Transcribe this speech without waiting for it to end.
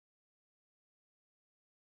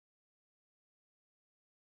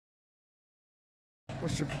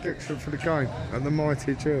What's your prediction for the game and the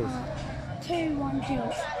mighty Gills? 2-1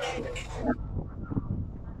 Gills.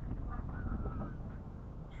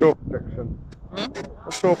 Your prediction?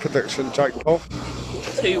 What's your prediction, Jake Paul?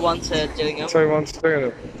 2-1 to Gillingham. 2-1 to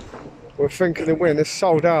Gillingham. We're thinking the win. It's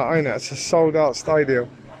sold out, ain't it? It's a sold out stadium.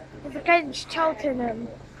 It's against Cheltenham.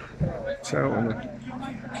 Cheltenham.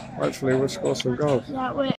 Hopefully we'll score some goals.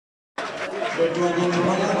 Yeah, we're...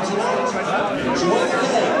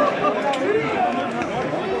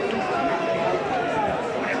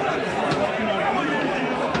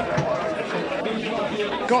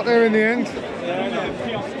 Got there in the end.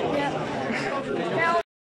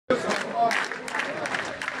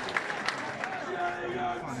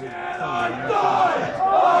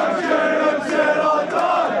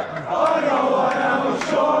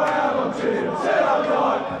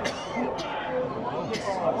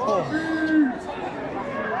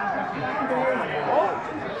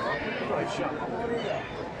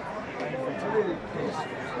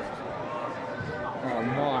 Oh,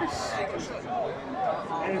 nice.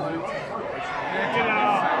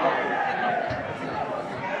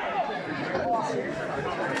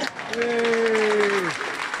 Yay.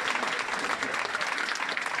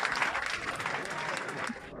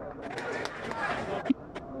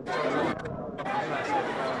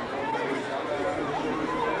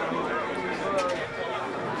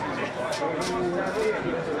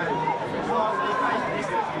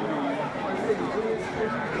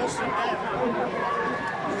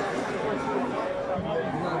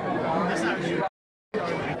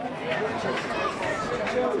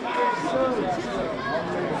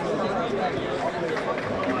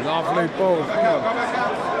 Lovely ball, come on.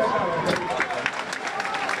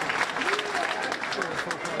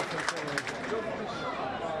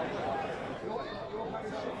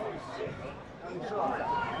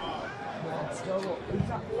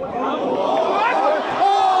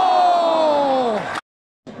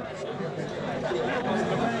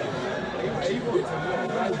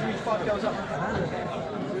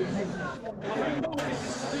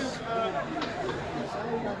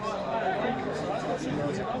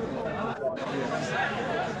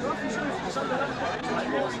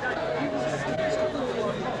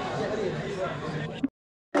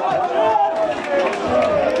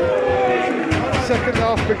 Second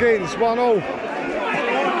half begins, 1-1.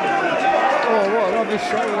 Oh, what a lovely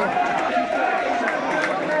shot.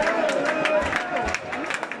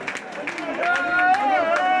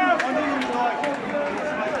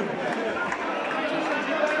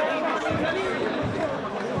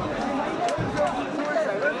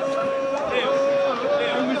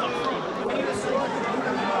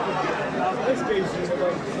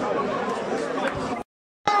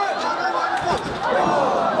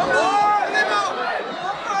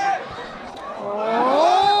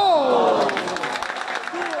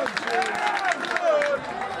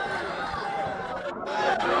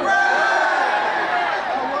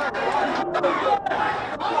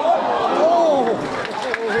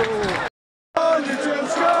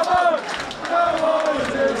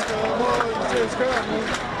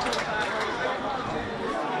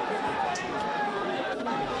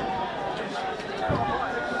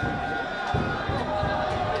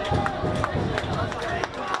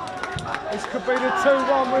 This could be the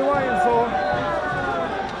 2-1 we're waiting for.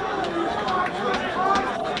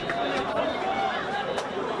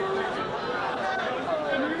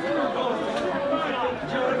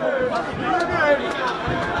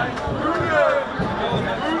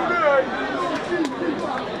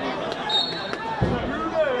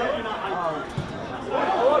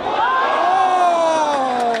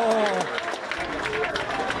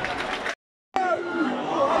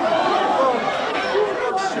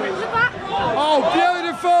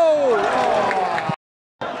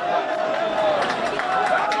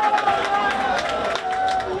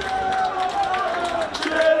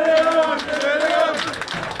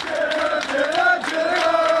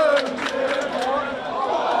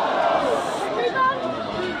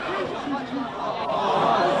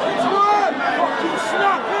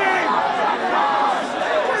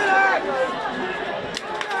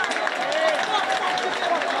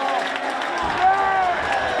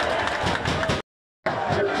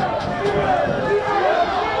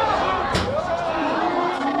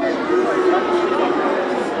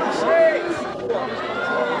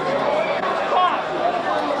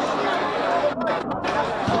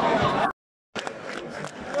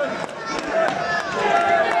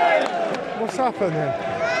 What's happened then?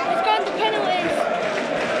 It's going to penalties.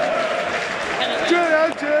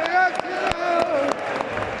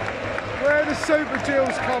 Where are the Super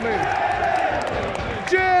Gills coming?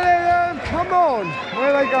 Gillingham Come on. Where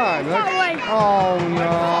are they going? That way. Oh no.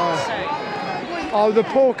 Oh, the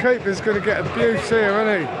poor keeper's going to get abuse here,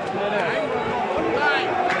 isn't he? No,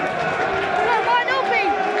 why not be?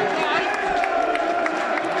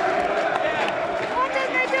 Why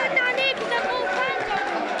don't they do it down here? Because they're all fans on.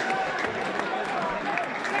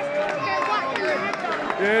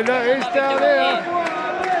 Yeah, no, he's down here.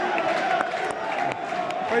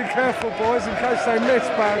 Be careful, boys, in case they miss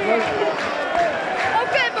badly.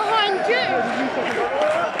 I'll get behind you.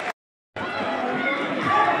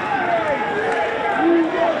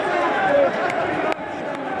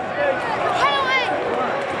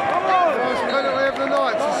 First penalty of the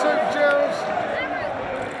night to suit Gills.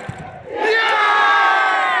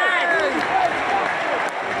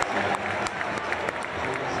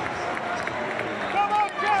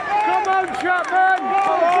 Come on, Chapman!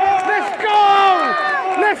 Let's go!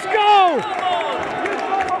 Let's go!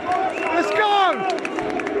 Let's go!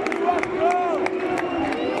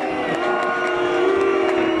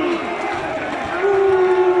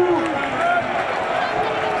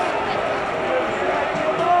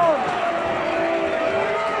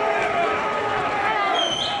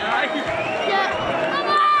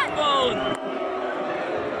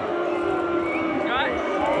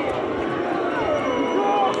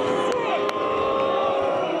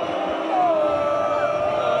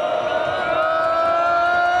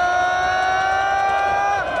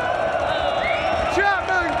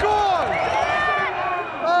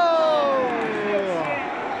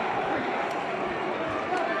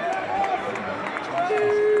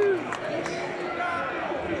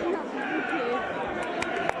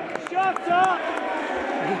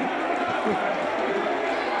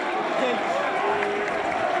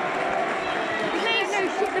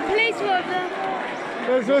 The police were over there.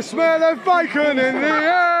 There's a smell of bacon in the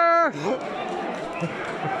air! Police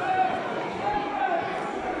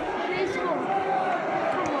were.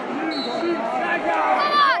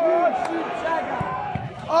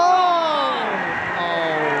 Oh!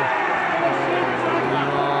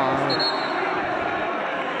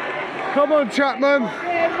 Come on, Chapman!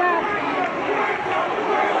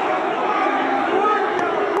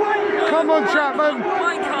 Come on, Chapman!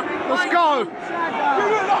 Let's go! You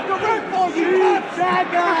look like a red boy, you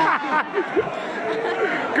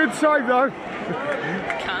Good save, though. He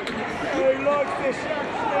likes this.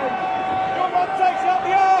 Come on, takes up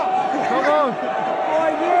the arm. Come on! Boy,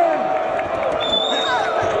 you.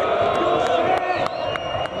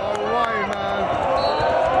 No way, man.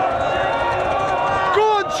 Go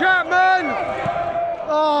on, Chapman!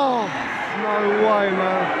 Oh, no way,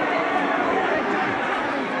 man.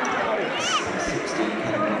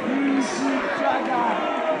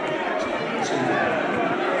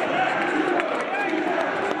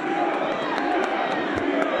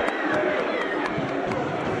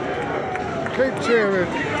 Keep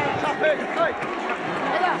cheering.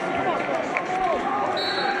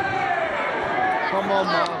 Come on,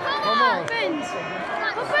 man. Come on.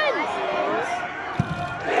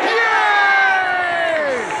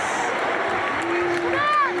 Yes!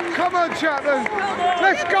 Come on, Chapman.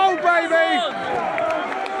 Let's go, baby.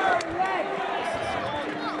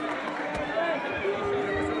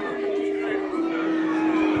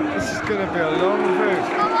 This is going to be a long thing.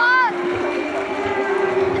 Come on!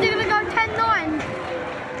 Is it going to go 10-9?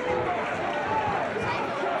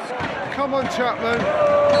 Come on, Chapman.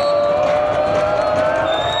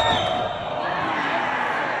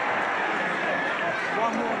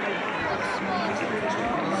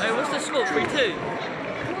 Hey, what's the score? 3-2?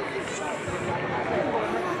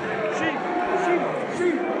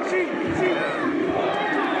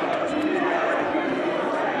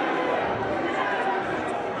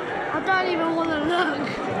 I don't even want to look.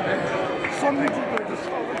 Something to do just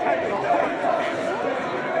stop the cake off.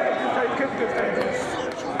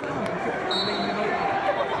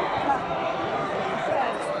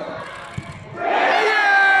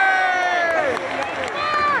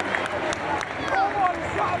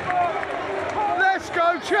 Let's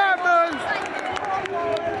go, Chapman!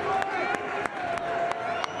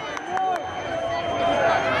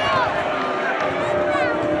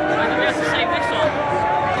 I think we have to save this one.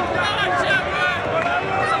 Come on, Chapman!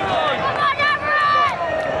 Come on! Come on, everyone!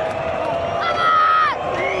 Come on!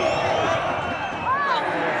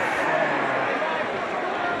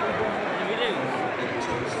 Did we lose?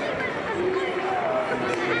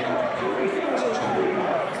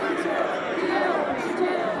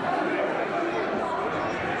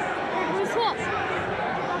 We swapped.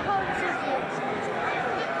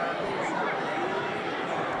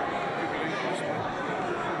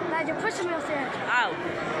 Lad, you're pushing me off the edge. Ow.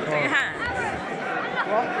 Put your hand.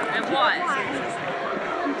 What? And why?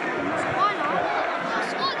 Why?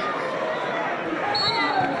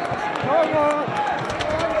 Come on.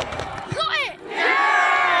 Got it!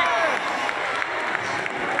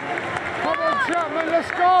 Come on, Chapman,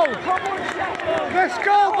 let's go. Let's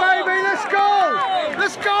go, baby, let's go.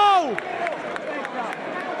 Let's go.